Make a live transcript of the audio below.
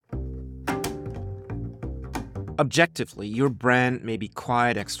Objectively, your brand may be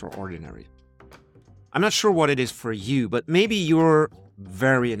quite extraordinary. I'm not sure what it is for you, but maybe you're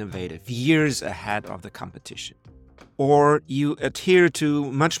very innovative, years ahead of the competition. Or you adhere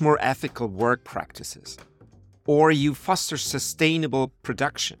to much more ethical work practices. Or you foster sustainable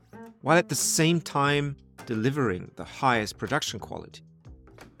production, while at the same time delivering the highest production quality.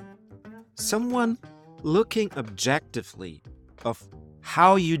 Someone looking objectively of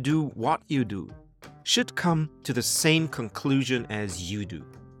how you do what you do should come to the same conclusion as you do.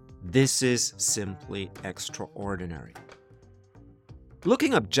 This is simply extraordinary.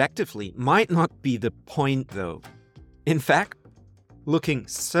 Looking objectively might not be the point, though. In fact, looking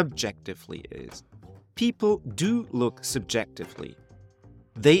subjectively is. People do look subjectively.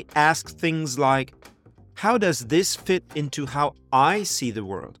 They ask things like, how does this fit into how I see the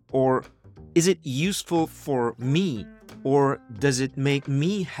world? Or is it useful for me? Or does it make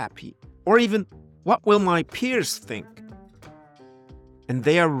me happy? Or even, what will my peers think? And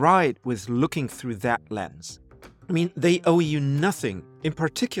they are right with looking through that lens. I mean, they owe you nothing. In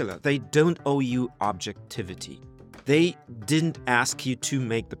particular, they don't owe you objectivity. They didn't ask you to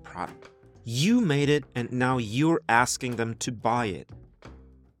make the product. You made it, and now you're asking them to buy it.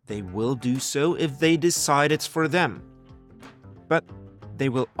 They will do so if they decide it's for them. But they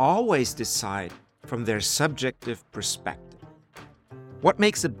will always decide from their subjective perspective. What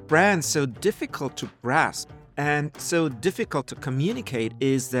makes a brand so difficult to grasp and so difficult to communicate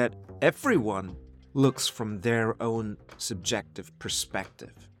is that everyone looks from their own subjective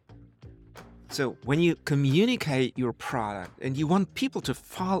perspective. So when you communicate your product and you want people to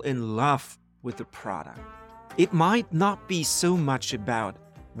fall in love with the product, it might not be so much about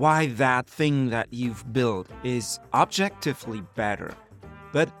why that thing that you've built is objectively better,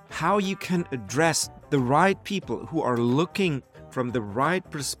 but how you can address the right people who are looking from the right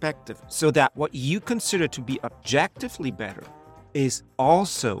perspective so that what you consider to be objectively better is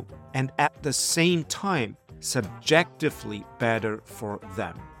also and at the same time subjectively better for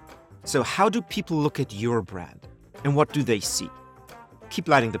them. So how do people look at your brand and what do they see? Keep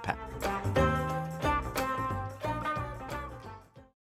lighting the path.